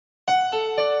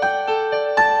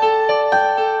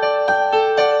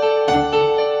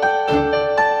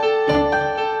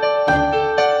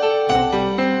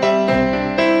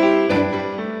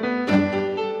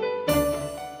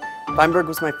Feinberg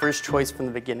was my first choice from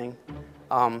the beginning.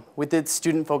 With its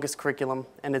student-focused curriculum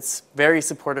and its very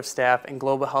supportive staff and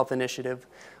global health initiative,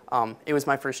 it was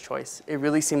my first choice. It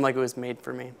really seemed like it was made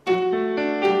for me.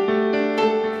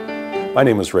 My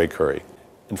name is Ray Curry,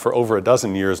 and for over a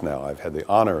dozen years now I've had the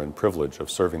honor and privilege of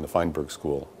serving the Feinberg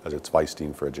School as its Vice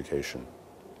Dean for Education.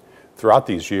 Throughout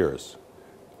these years,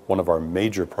 one of our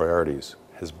major priorities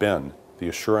has been the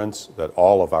assurance that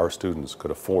all of our students could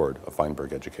afford a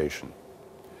Feinberg education.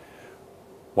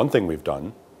 One thing we've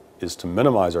done is to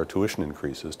minimize our tuition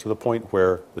increases to the point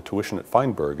where the tuition at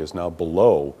Feinberg is now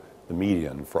below the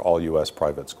median for all U.S.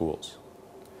 private schools.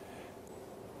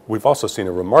 We've also seen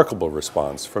a remarkable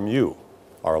response from you,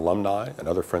 our alumni and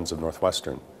other friends of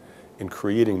Northwestern, in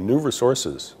creating new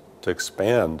resources to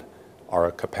expand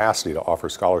our capacity to offer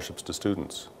scholarships to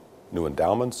students, new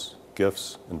endowments,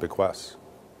 gifts, and bequests.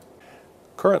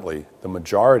 Currently, the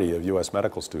majority of U.S.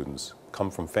 medical students come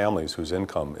from families whose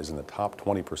income is in the top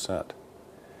 20%.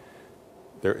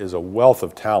 There is a wealth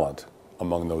of talent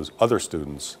among those other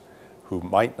students who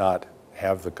might not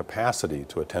have the capacity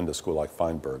to attend a school like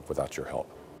Feinberg without your help.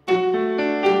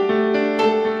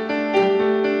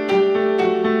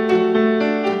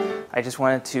 I just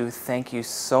wanted to thank you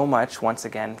so much once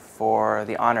again for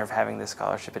the honor of having this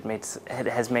scholarship. It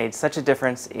has made such a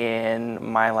difference in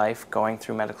my life going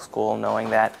through medical school, knowing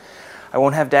that I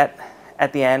won't have debt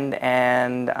at the end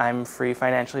and I'm free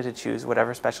financially to choose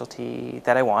whatever specialty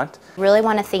that I want. Really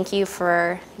want to thank you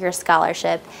for your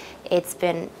scholarship. It's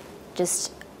been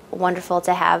just wonderful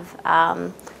to have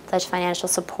such financial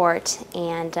support,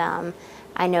 and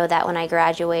I know that when I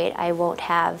graduate I won't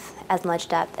have as much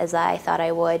debt as I thought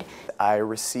I would. I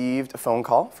received a phone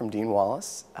call from Dean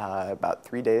Wallace about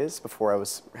 3 days before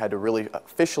I had to really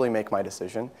officially make my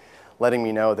decision, letting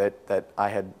me know that I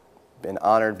had been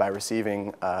honored by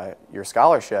receiving your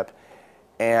scholarship,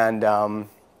 and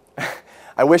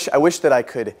I wish that I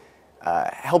could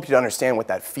help you to understand what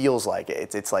that feels like.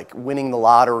 It's like winning the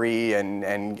lottery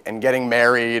and getting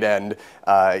married and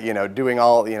doing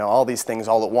all these things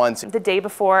all at once. The day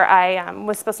before I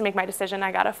was supposed to make my decision,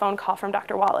 I got a phone call from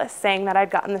Dr. Wallace saying that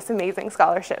I'd gotten this amazing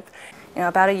scholarship.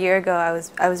 About a year ago, I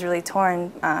was really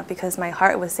torn because my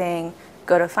heart was saying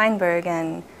go to Feinberg,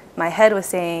 and my head was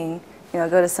saying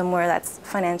go to somewhere that's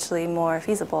financially more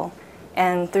feasible.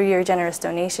 And through your generous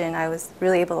donation, I was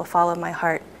really able to follow my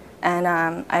heart, and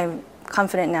I'm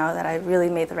confident now that I really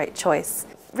made the right choice.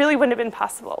 Really wouldn't have been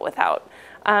possible without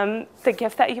the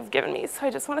gift that you've given me, so I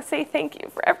just want to say thank you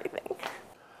for everything.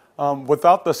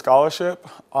 Without the scholarship,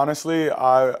 honestly,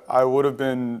 I would have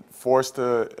been forced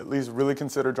to at least really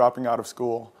consider dropping out of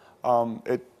school.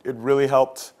 It really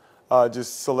helped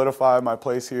just solidify my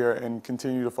place here and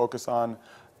continue to focus on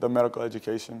the medical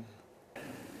education.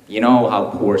 You know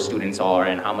how poor students are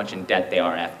and how much in debt they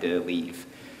are after they leave.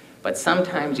 But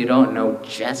sometimes you don't know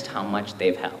just how much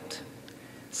they've helped.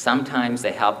 Sometimes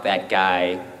they help that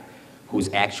guy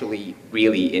who's actually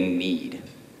really in need.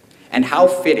 And how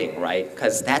fitting, right?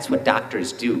 Because that's what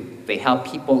doctors do. They help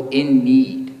people in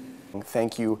need.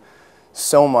 Thank you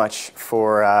so much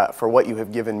for what you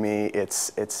have given me.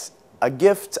 It's a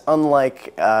gift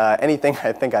unlike anything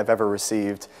I think I've ever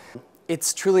received.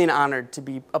 It's truly an honor to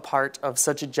be a part of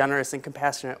such a generous and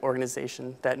compassionate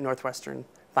organization that Northwestern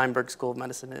Feinberg School of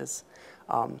Medicine is,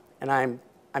 and I'm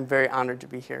very honored to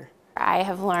be here. I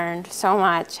have learned so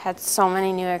much, had so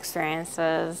many new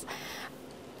experiences,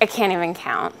 I can't even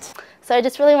count. So I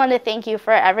just really wanted to thank you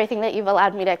for everything that you've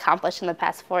allowed me to accomplish in the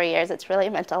past 4 years. It's really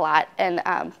meant a lot, and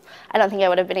I don't think I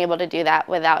would have been able to do that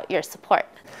without your support.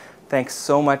 Thanks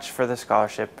so much for the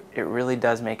scholarship. It really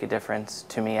does make a difference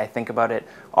to me. I think about it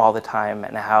all the time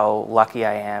and how lucky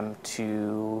I am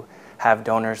to have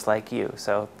donors like you,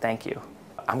 so thank you.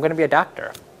 I'm going to be a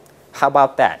doctor. How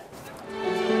about that?